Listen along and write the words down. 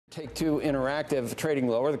Take-Two Interactive trading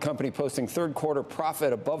lower. The company posting third quarter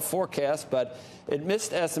profit above forecast, but it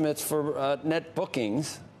missed estimates for net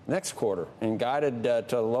bookings next quarter and guided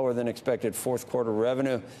to lower than expected fourth quarter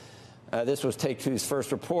revenue. This was Take-Two's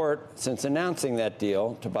first report since announcing that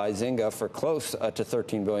deal to buy Zynga for close to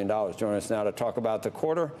 $13 billion. Joining us now to talk about the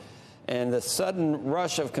quarter and the sudden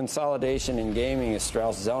rush of consolidation in gaming is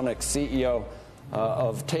Strauss Zelnick, CEO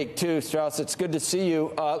of Take-Two. Strauss, it's good to see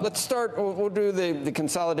you. Let's start. We'll do the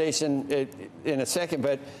consolidation in a second,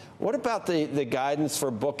 but what about the guidance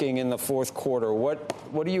for booking in the fourth quarter?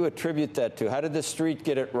 What do you attribute that to? How did the street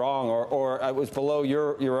get it wrong, or it was below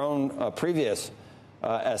your own previous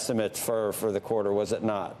estimates for the quarter, was it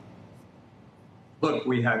not? Look,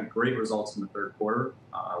 we had great results in the third quarter.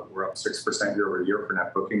 We're up 6% year over year for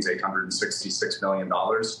net bookings, $866 million.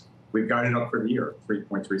 We've guided up for the year,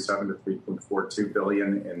 $3.37 to $3.42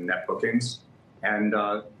 billion in net bookings. And,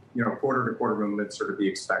 quarter-to-quarter movement sort of be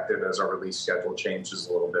expected as our release schedule changes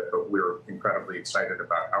a little bit, but we're incredibly excited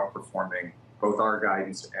about outperforming both our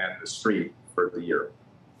guidance and the street for the year.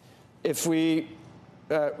 If we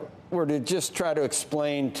were to just try to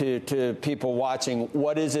explain to people watching,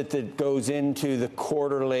 what is it that goes into the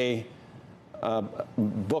quarterly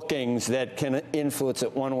bookings that can influence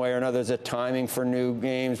it one way or another? Is it timing for new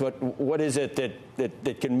games? What is it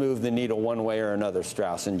that can move the needle one way or another,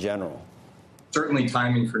 Strauss, in general? Certainly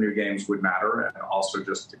timing for new games would matter, and also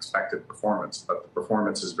just expected performance. But the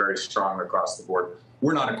performance is very strong across the board.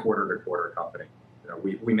 We're not a quarter-to-quarter company.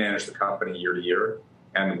 We manage the company year to year,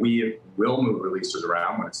 and we will move releases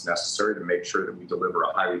around when it's necessary to make sure that we deliver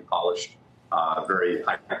a highly polished, very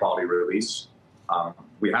high-quality release.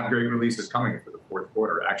 We have great releases coming for the fourth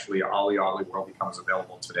quarter. Actually, Ollie Ollie World becomes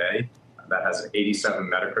available today. That has an 87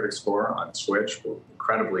 Metacritic score on Switch. We're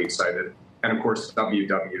incredibly excited. And, of course,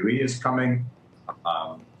 WWE is coming,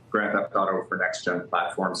 Grand Theft Auto for next-gen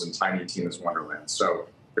platforms, and Tiny Tina's Wonderland. So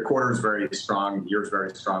the quarter is very strong. The year is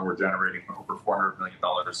very strong. We're generating over $400 million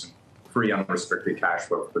in free unrestricted cash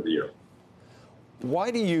flow for the year.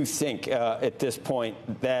 Why do you think at this point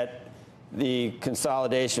that the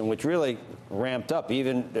consolidation, which really ramped up,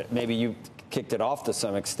 even maybe you kicked it off to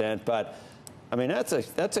some extent, but I mean, that's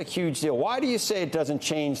a huge deal. Why do you say it doesn't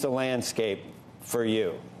change the landscape for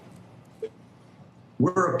you?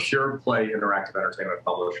 We're a pure play interactive entertainment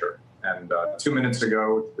publisher. And 2 minutes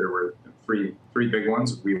ago, there were three big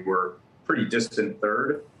ones. We were pretty distant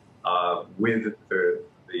third with the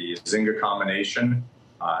Zynga combination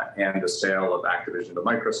and the sale of Activision to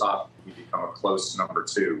Microsoft. We become a close number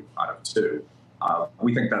 2 out of 2.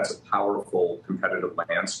 We think that's a powerful competitive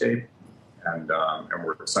landscape, and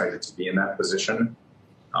we're excited to be in that position.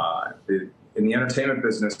 In the entertainment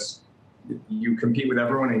business, you compete with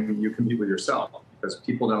everyone and you compete with yourself because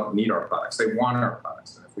people don't need our products. They want our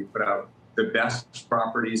products. And if we put out the best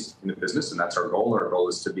properties in the business, and that's our goal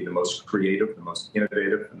is to be the most creative, the most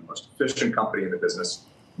innovative, and the most efficient company in the business.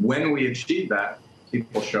 When we achieve that,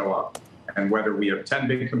 people show up. And whether we have 10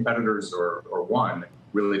 big competitors or 1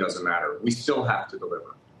 really doesn't matter. We still have to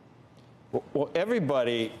deliver. Well,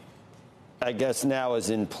 everybody, I guess, now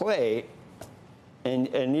is in play.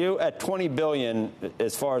 And you, at $20 billion,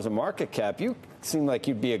 as far as a market cap, you seem like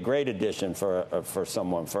you'd be a great addition for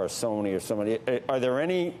someone, for a Sony or somebody. Are there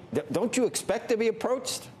any? Don't you expect to be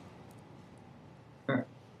approached?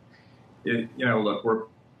 Look, we're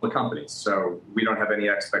a company, so we don't have any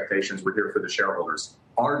expectations. We're here for the shareholders.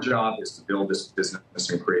 Our job is to build this business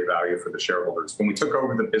and create value for the shareholders. When we took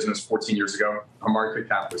over the business 14 years ago, our market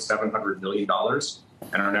cap was $700 million,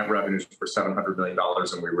 and our net revenues were $700 million,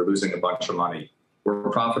 and we were losing a bunch of money. We're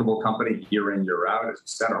a profitable company year in, year out. As I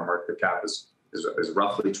said, our market cap is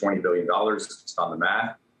roughly $20 billion. It's on the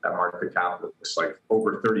math. That market cap looks like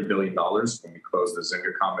over $30 billion when we close the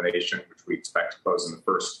Zynga combination, which we expect to close in the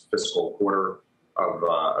first fiscal quarter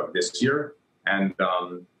of this year and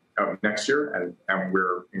of next year. And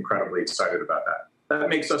we're incredibly excited about that. That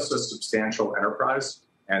makes us a substantial enterprise,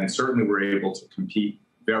 and certainly we're able to compete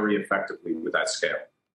very effectively with that scale.